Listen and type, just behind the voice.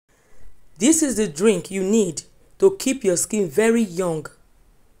This is the drink you need to keep your skin very young,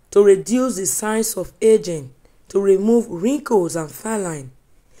 to reduce the signs of aging, to remove wrinkles and fine line.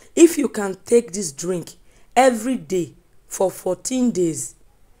 If you can take this drink every day for 14 days,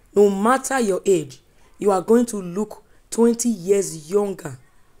 no matter your age, you are going to look 20 years younger.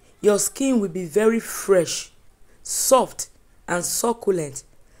 Your skin will be very fresh, soft, and succulent.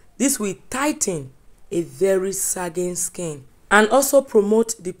 This will tighten a very sagging skin and also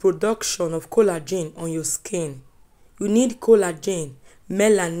promote the production of collagen on your skin. You need collagen,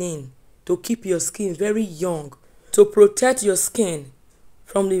 melanin, to keep your skin very young, to protect your skin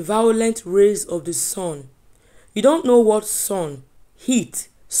from the violent rays of the sun. You don't know what sun, heat,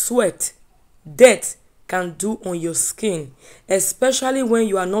 sweat, dirt can do on your skin, especially when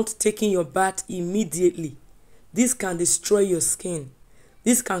you are not taking your bath immediately. This can destroy your skin.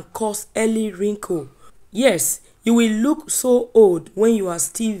 This can cause early wrinkle. Yes, you will look so old when you are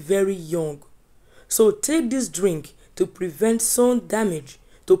still very young. So take this drink to prevent sun damage,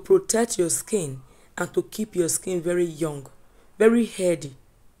 to protect your skin, and to keep your skin very young, very healthy.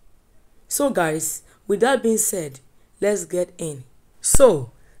 So guys, with that being said, let's get in.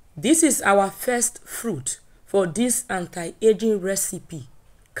 So, this is our first fruit for this anti-aging recipe,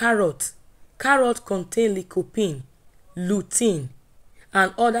 carrot. Carrot contain lycopene, lutein,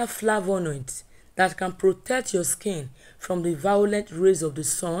 and other flavonoids that can protect your skin from the violent rays of the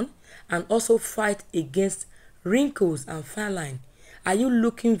sun and also fight against wrinkles and fine line. Are you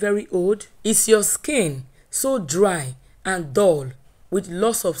looking very old? Is your skin so dry and dull with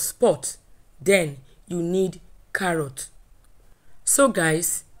lots of spots? Then you need carrot. So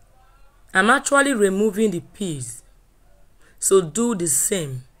guys, I'm actually removing the peels. So do the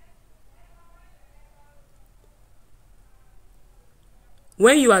same.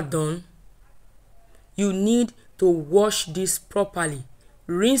 When you are done, you need to wash this properly.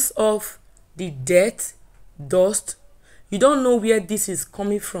 Rinse off the dirt, dust. You don't know where this is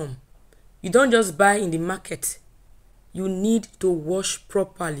coming from. You don't just buy in the market. You need to wash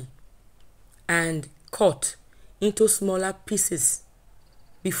properly and cut into smaller pieces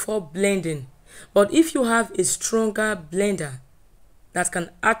before blending. But if you have a stronger blender that can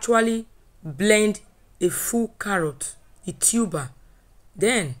actually blend a full carrot, the tuber,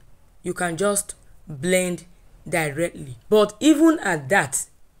 then you can just blend directly. But even at that,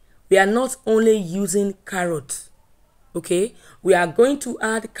 we are not only using carrot, okay? We are going to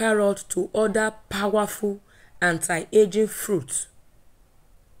add carrot to other powerful anti-aging fruits.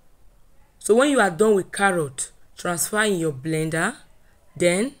 So when you are done with carrot, transfer in your blender,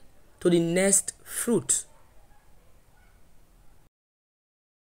 then to the next fruit.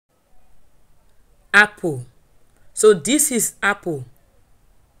 Apple. So this is apple.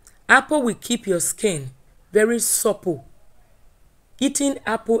 Apple will keep your skin very supple. Eating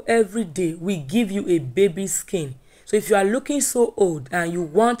apple every day will give you a baby skin. So if you are looking so old and you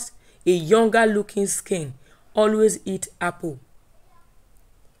want a younger looking skin, always eat apple.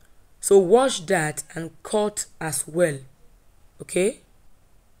 So wash that and cut as well. Okay?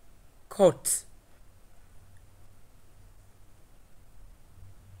 Cut.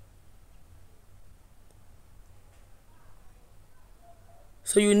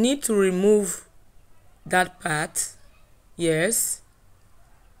 So you need to remove that part. Yes.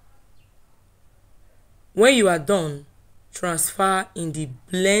 When you are done, transfer in the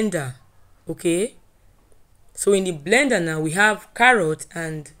blender. Okay? So in the blender now we have carrot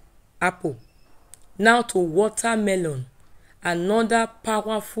and apple. Now to watermelon, another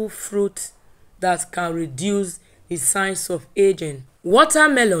powerful fruit that can reduce the signs of aging.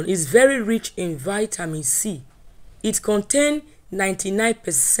 Watermelon is very rich in vitamin C. It contains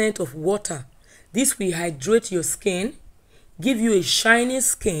 99% of water. This will hydrate your skin, give you a shiny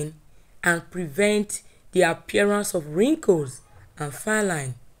skin, and prevent the appearance of wrinkles and fine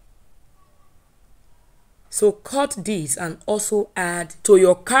line. So cut this and also add to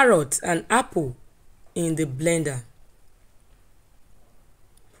your carrot and apple in the blender.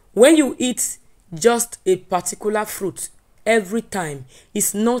 When you eat just a particular fruit every time,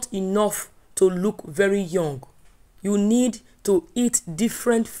 it's not enough to look very young. You need to eat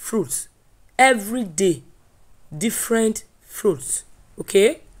different fruits every day. Different fruits.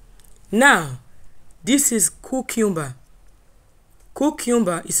 Okay? Now, this is cucumber.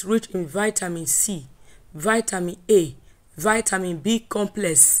 Cucumber is rich in vitamin C, vitamin A, vitamin B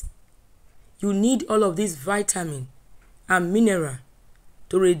complex. You need all of these vitamin and mineral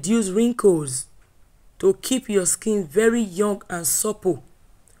to reduce wrinkles, to keep your skin very young and supple.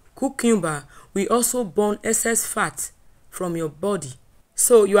 Cucumber will also burn excess fat from your body.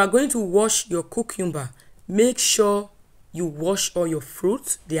 So you are going to wash your cucumber. Make sure you wash all your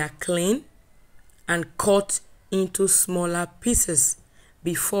fruits, they are clean. and cut into smaller pieces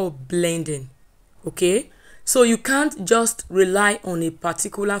before blending. Okay, so you can't just rely on a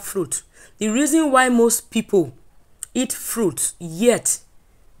particular fruit. The reason why most people eat fruits yet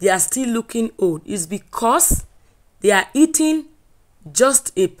they are still looking old is because they are eating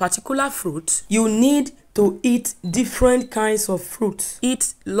just a particular fruit. You need to eat different kinds of fruits.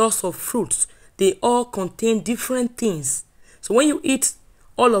 Eat lots of fruits. They all contain different things. So when you eat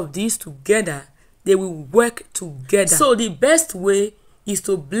all of these together, they will work together. So the best way is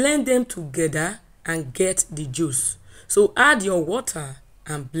to blend them together and get the juice. So add your water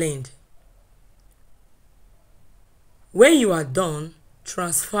and blend. When you are done,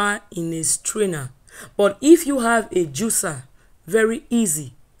 transfer in a strainer. But if you have a juicer, very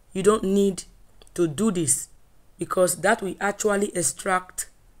easy. You don't need to do this because that will actually extract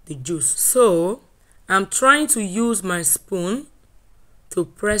the juice. So I'm trying to use my spoon to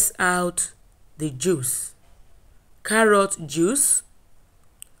press out the juice. Carrot juice,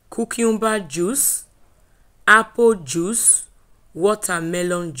 cucumber juice, apple juice,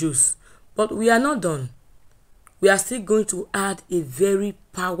 watermelon juice. But we are not done. We are still going to add a very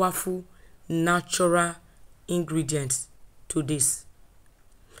powerful natural ingredient to this.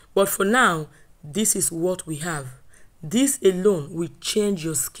 But for now, this is what we have. This alone will change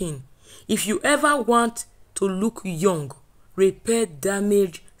your skin. If you ever want to look young, repair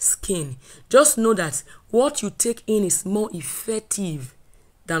damaged skin, just know that what you take in is more effective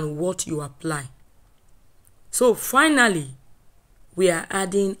than what you apply. So finally, we are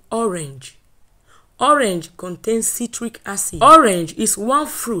adding orange. Orange contains citric acid. Orange is one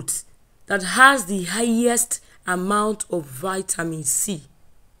fruit that has the highest amount of vitamin C.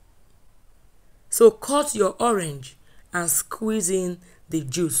 So cut your orange and squeeze in the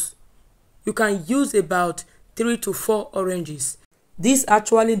juice. You can use about 3 to 4 oranges. This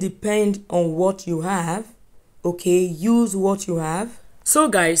actually depends on what you have. Okay, use what you have. So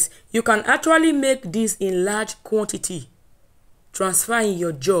guys, you can actually make this in large quantity. Transfer in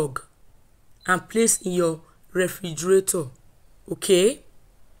your jug and place in your refrigerator. Okay,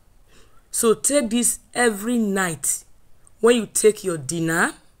 so take this every night when you take your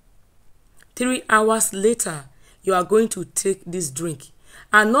dinner. 3 hours later, you are going to take this drink.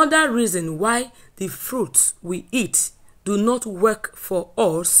 Another reason why the fruits we eat do not work for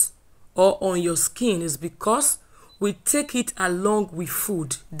us or on your skin is because we take it along with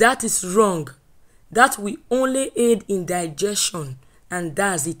food. That is wrong. That will only aid in digestion, and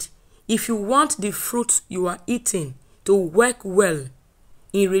that's it. If you want the fruits you are eating to work well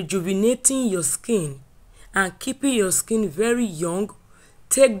in rejuvenating your skin and keeping your skin very young,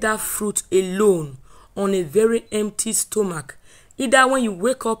 take that fruit alone on a very empty stomach, either when you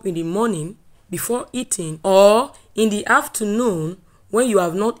wake up in the morning before eating, or in the afternoon when you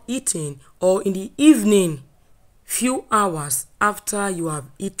have not eaten, or in the evening few hours after you have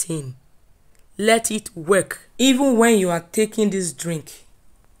eaten. Let it work even when you are taking this drink.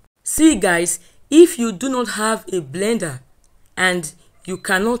 See guys, if you do not have a blender and you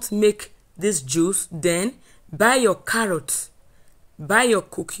cannot make this juice, then buy your carrots, buy your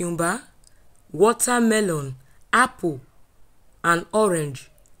cucumber, watermelon, apple and orange.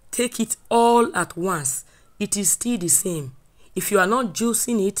 Take it all at once. It is still the same. If you are not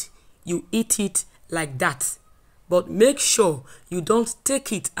juicing it, you eat it like that. But make sure you don't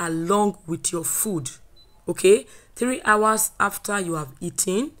take it along with your food. Okay, 3 hours after you have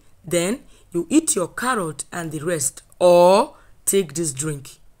eaten, then you eat your carrot and the rest, or take this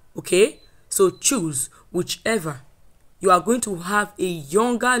drink. Okay, so choose whichever. You are going to have a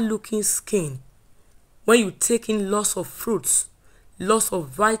younger looking skin when you take in lots of fruits, lots of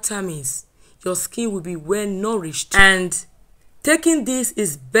vitamins. Your skin will be well nourished, and taking this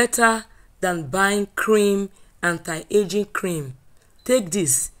is better than buying cream, anti-aging cream. Take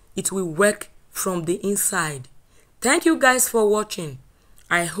this, it will work from the inside. Thank you guys for watching.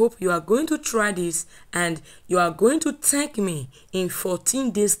 I hope you are going to try this and you are going to thank me in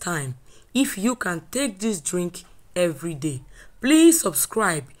 14 days time if you can take this drink every day. Please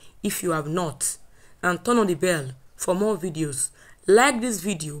subscribe if you have not and turn on the bell for more videos. Like this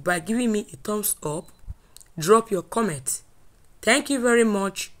video by giving me a thumbs up. Drop your comment. Thank you very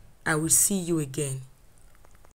much. I will see you again.